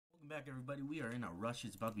back, everybody. We are in a rush.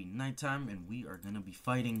 It's about to be nighttime, and we are gonna be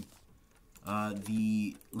fighting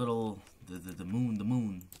the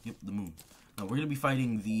moon. Yep, the moon. We're gonna be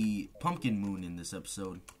fighting the pumpkin moon in this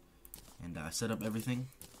episode, and I set up everything,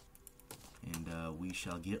 and we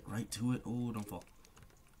shall get right to it. Oh, don't fall.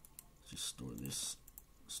 Let's just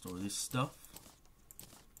store this stuff.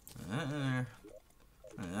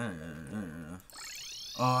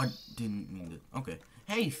 Oh, I didn't mean to. Okay.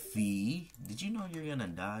 Hey, Fee. Did you know you're gonna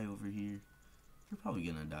die over here? You're probably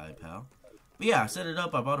gonna die, pal. But yeah, I set it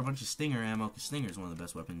up. I bought a bunch of stinger ammo, because stinger is one of the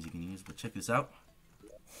best weapons you can use. But check this out.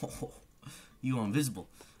 Oh, you are invisible.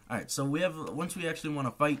 Alright, so we have, once we actually want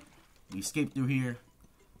to fight, we escape through here,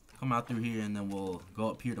 come out through here, and then we'll go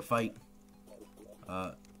up here to fight.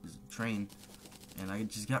 There's a train. And I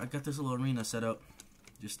got this little arena set up,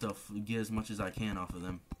 just to get as much as I can off of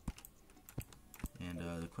them. And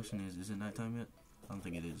the question is it nighttime yet? I don't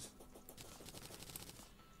think it is.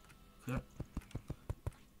 Okay.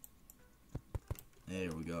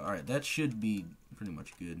 There we go. Alright, that should be pretty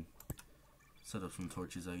much good. Set up some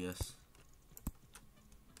torches, I guess.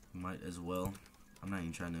 Might as well. I'm not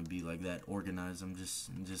even trying to be like that organized. I'm just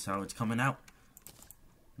how it's coming out.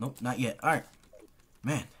 Nope, not yet. Alright.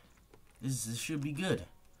 Man. This should be good.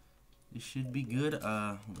 This should be good.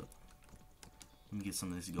 Hold up. Let me get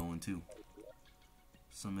some of this going too.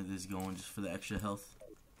 Some of this going just for the extra health.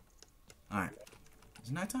 Alright. Is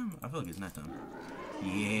it nighttime? I feel like it's nighttime.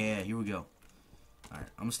 Yeah, here we go. Alright,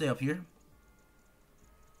 I'm gonna stay up here.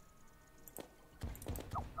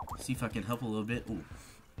 See if I can help a little bit. Ooh.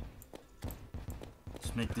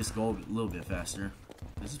 Just make this go a little bit faster.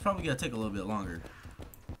 This is probably gonna take a little bit longer.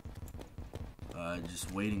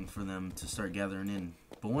 Just waiting for them to start gathering in.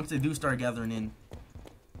 But once they do start gathering in,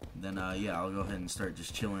 then yeah, I'll go ahead and start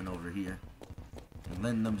just chilling over here. And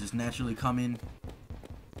letting them just naturally come in.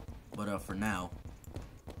 But for now,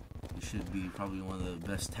 it should be probably one of the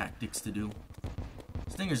best tactics to do.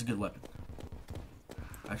 Stinger's a good weapon.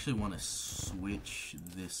 I actually want to switch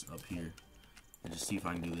this up here and just see if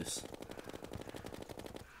I can do this.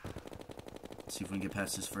 See if we can get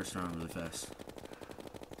past this first round really fast.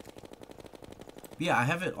 But yeah, I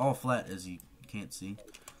have it all flat, as you can't see,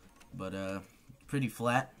 but pretty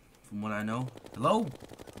flat from what I know. Hello?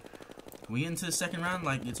 Can we get into the second round?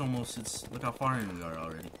 Like, look how far in we are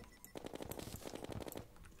already.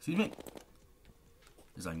 Excuse me.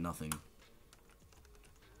 There's like nothing.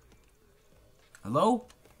 Hello?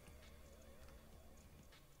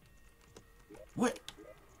 What?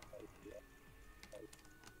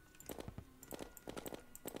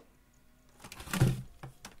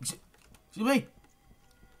 Excuse me.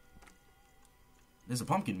 There's a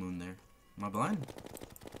pumpkin moon there. Am I blind?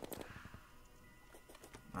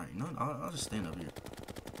 Alright, you know what? I'll just stand up here.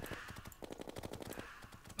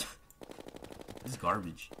 This is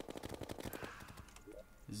garbage.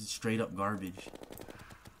 This is straight up garbage.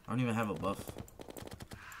 I don't even have a buff.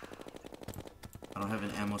 I don't have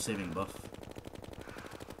an ammo saving buff.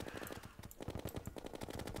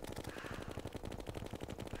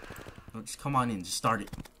 No, just come on in. Just start it.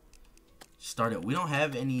 Just start it. We don't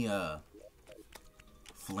have any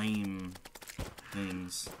flame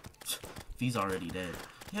things. He's already dead.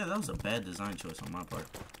 Yeah, that was a bad design choice on my part.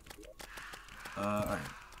 Alright.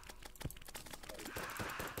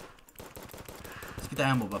 Let's get the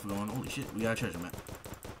ammo buff going. Holy shit, we got a treasure map.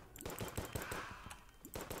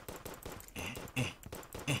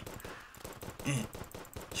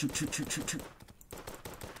 Shoot.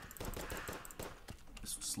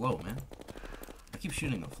 It's slow, man. I keep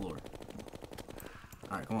shooting the floor.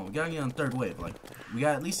 Alright, come on. We gotta get on the third wave. Like, we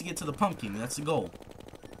gotta at least get to the pumpkin. That's the goal.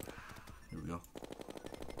 Here we go.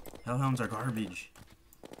 Hellhounds are garbage.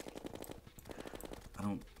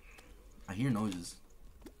 I hear noises.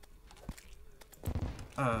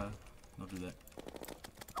 Don't do that.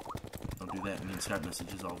 Don't do that. I mean, Skype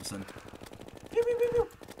messages all of a sudden.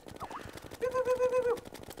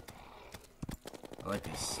 I like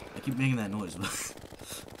this. I keep making that noise, but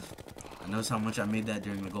I notice how much I made that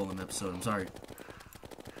during the Golem episode. I'm sorry.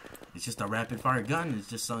 It's just a rapid fire gun. It's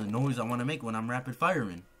just some noise I want to make when I'm rapid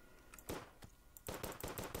firing.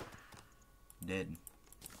 Dead.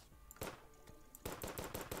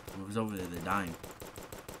 Whoever's over there, they're dying.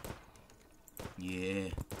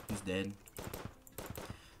 Yeah, he's dead.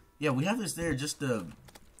 Yeah, we have this there just to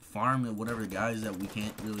farm whatever guys that we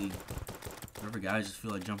can't really. Whatever guys just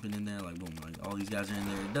feel like jumping in there, like boom, like all these guys are in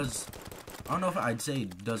there. It does. I don't know if I'd say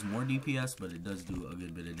it does more DPS, but it does do a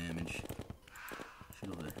good bit of damage.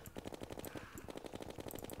 Shoot over there.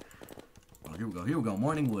 Oh, here we go. Here we go.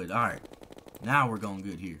 Morning wood. All right. Now we're going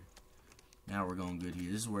good here. Now we're going good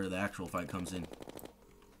here. This is where the actual fight comes in.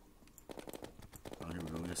 Oh, here we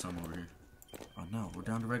go. We there's some over here. Oh no, we're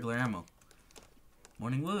down to regular ammo.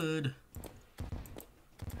 Morning wood.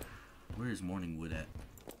 Where is morning wood at?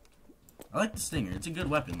 I like the stinger. It's a good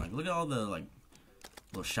weapon. Like, look at all the like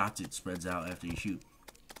little shots it spreads out after you shoot.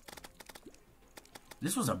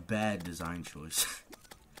 This was a bad design choice.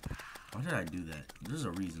 Why did I do that? There's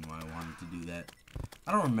a reason why I wanted to do that.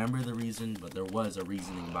 I don't remember the reason, but there was a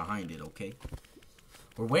reasoning behind it, okay?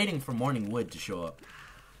 We're waiting for morning wood to show up.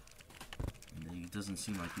 And he doesn't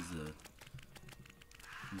seem like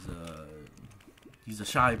he's a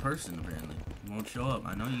shy person, apparently. He won't show up.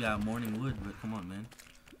 I know you got morning wood, but come on, man.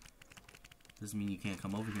 Doesn't mean you can't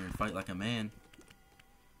come over here and fight like a man.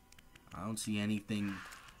 I don't see anything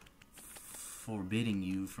forbidding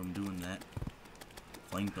you from doing that.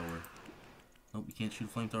 Flamethrower. Nope, you can't shoot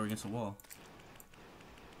a flamethrower against a wall.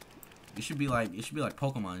 It should be like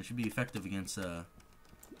Pokemon. It should be effective against the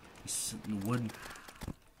wood,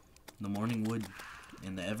 the morning wood,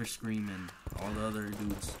 and the Everscream and all the other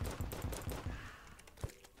dudes.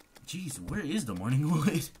 Jeez, where is the morning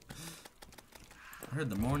wood? I heard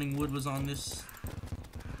the morning wood was on this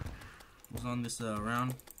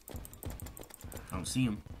round. I don't see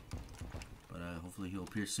him, but hopefully he'll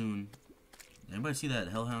appear soon. Did anybody see that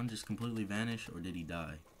hellhound just completely vanish, or did he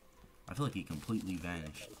die? I feel like he completely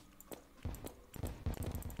vanished.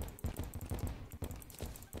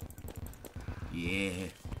 Yeah.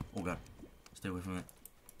 Oh god. Stay away from that.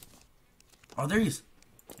 Oh, there he is.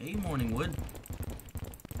 Hey, morning wood.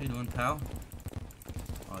 How you doing, pal?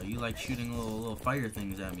 Oh, you like shooting little fire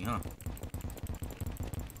things at me, huh?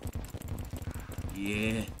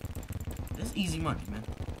 Yeah. That's easy money, man.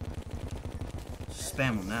 Just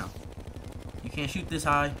spam them now. You can't shoot this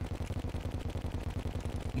high.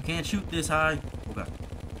 You can't shoot this high. Oh god.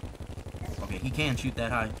 Okay, he can shoot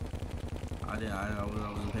that high. I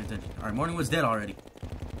wasn't paying attention. Alright, morning wood's dead already.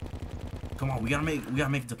 Come on, we gotta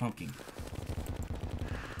make it to pumpkin.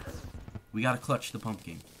 We gotta clutch the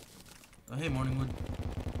pumpkin. Oh, hey, morning wood.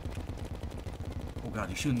 Oh god,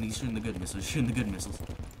 he's shooting the good missiles. He's shooting the good missiles.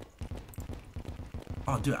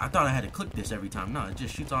 Oh dude, I thought I had to click this every time. No, it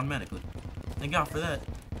just shoots automatically. Thank God for that.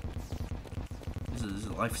 This is a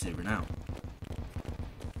lifesaver now.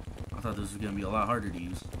 I thought this was gonna be a lot harder to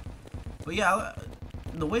use. But yeah,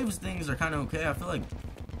 the waves things are kind of okay. I feel like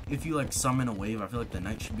if you like summon a wave, I feel like the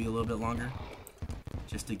night should be a little bit longer,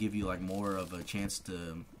 just to give you like more of a chance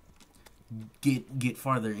to get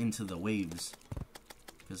farther into the waves,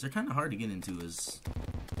 because they're kind of hard to get into. As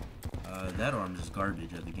that, or I'm just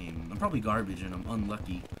garbage at the game. I'm probably garbage and I'm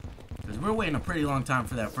unlucky, because we're waiting a pretty long time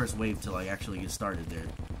for that first wave to like actually get started there.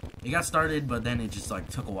 It got started, but then it just like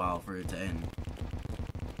took a while for it to end,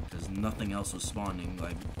 because nothing else was spawning.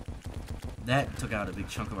 Like, that took out a big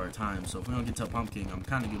chunk of our time. So if we don't get to pumpkin, I'm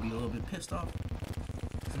kind of gonna be a little bit pissed off.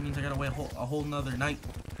 That means I gotta wait a whole nother night,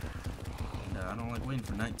 and I don't like waiting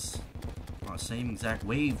for nights. Oh, same exact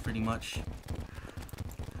wave, pretty much.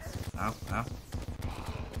 Ow, ow.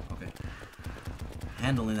 Okay.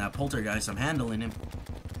 Handling that poltergeist. I'm handling him.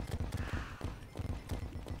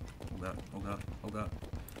 Oh god, oh god, oh god,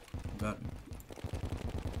 oh god.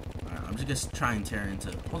 Alright, I'm just gonna try and tear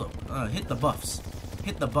into. Hold up. Hit the buffs.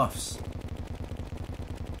 Hit the buffs.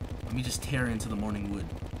 Let me just tear into the morning wood.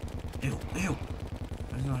 Ew, ew.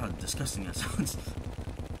 I don't know how disgusting that sounds.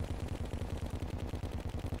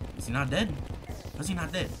 Is he not dead? How's he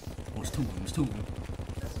not dead? Oh, it's two of them. It's two of them.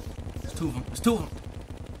 It's two of them. It's two of them.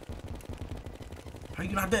 How are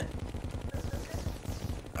you not dead?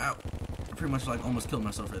 Ow. I pretty much like almost killed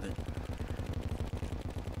myself right there.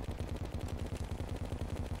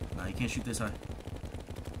 Nah, you can't shoot this high.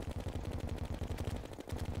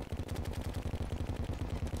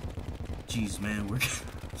 Jeez, man,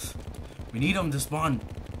 we need him to spawn.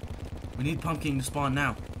 We need pumpkin to spawn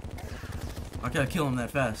now. I gotta kill him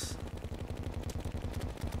that fast.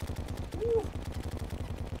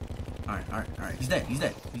 Alright. He's dead. He's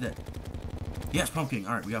dead. He's dead. Yes, pumpkin.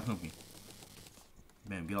 Alright, we got pumpkin.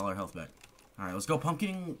 Man, get all our health back. Alright, let's go,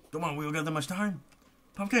 pumpkin. Come on, we don't got that much time.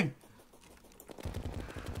 Pumpkin.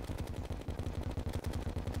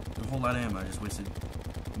 There's a whole lot of ammo I just wasted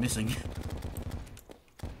missing.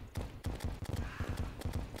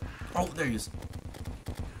 Oh, there he is.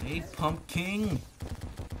 Hey, pumpkin.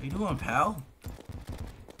 How you doing, pal?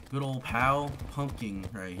 Good old pal pumpkin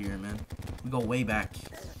right here, man. We go way back.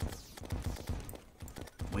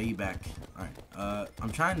 Way back. Alright,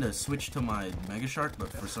 I'm trying to switch to my Mega Shark, but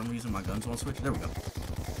for some reason my guns won't switch. There we go.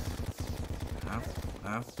 Ow,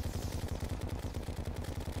 ow.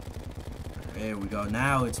 There we go.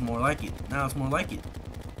 Now it's more like it. Now it's more like it.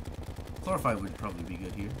 Chlorophyte would probably be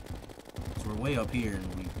good here. So we're way up here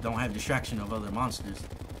and we don't have distraction of other monsters.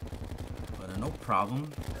 But no problem.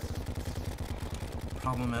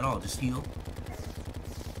 Problem at all. Just heal.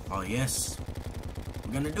 Oh, yes.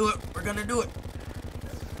 We're gonna do it. We're gonna do it.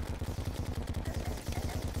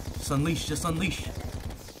 Just unleash. Just unleash.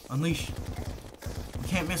 Unleash. We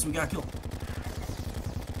can't miss. We gotta kill him.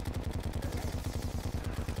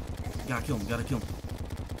 Gotta kill him. Gotta kill him.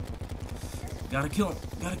 Gotta kill him.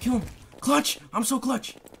 Gotta kill him. Clutch! I'm so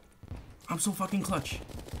clutch. I'm so fucking clutch.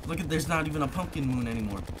 Look at, there's not even a pumpkin moon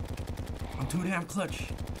anymore. I'm too damn clutch.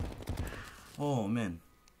 Oh, man.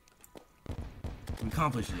 We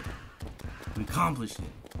accomplished it. We accomplished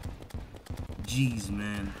it. Jeez,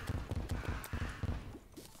 man.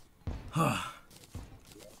 I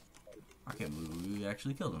can't believe we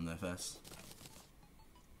actually killed him that fast.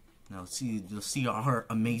 Now let's see, you'll see our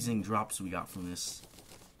amazing drops we got from this.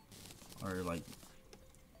 Our like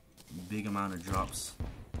big amount of drops.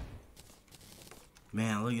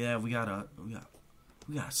 Man, look at that. We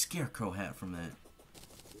got a scarecrow hat from that.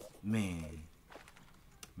 Man,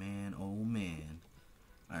 oh man.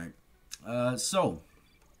 Alright. So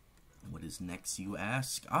what is next, you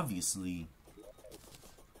ask? Obviously,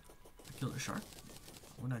 I killed a shark.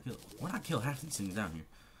 Why not kill half these things down here?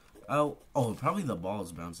 Oh, probably the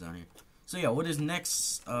balls bounce down here. So yeah, what is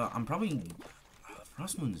next? I'm probably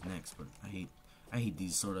Frost Moon's next, but I hate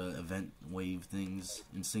these sort of event wave things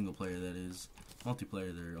in single player. That is,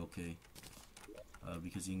 multiplayer they're okay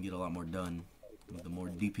because you can get a lot more done with the more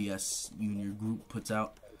DPS you and your group puts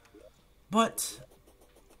out. But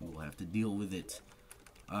we'll have to deal with it.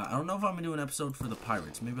 I don't know if I'm gonna do an episode for the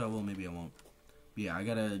pirates. Maybe I will. Maybe I won't. But yeah, I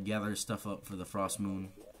gotta gather stuff up for the Frost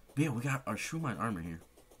Moon. But yeah, we got our Shroomite armor here.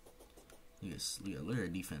 Look at our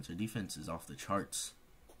defense. Our defense is off the charts.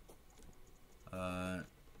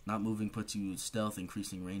 Not moving puts you stealth,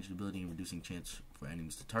 increasing range ability and reducing chance for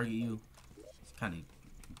enemies to target you. It's kind of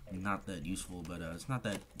not that useful, but it's not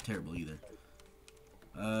that terrible either.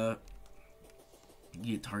 You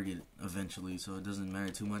get targeted eventually, so it doesn't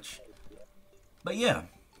matter too much. But yeah,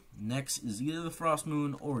 next is either the Frost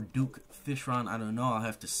Moon or Duke Fishron. I don't know. I'll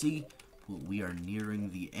have to see. But we are nearing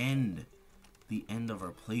the end of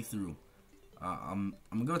our playthrough. I'm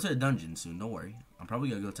gonna go to a dungeon soon. Don't worry. I'm probably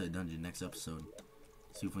gonna go to a dungeon next episode.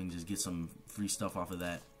 See if we can just get some free stuff off of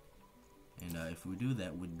that. And if we do,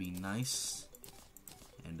 that would be nice.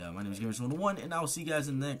 And my name is Gamers101, and I will see you guys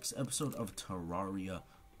in the next episode of Terraria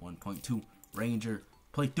 1.2 Ranger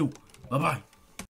Playthrough. Bye bye.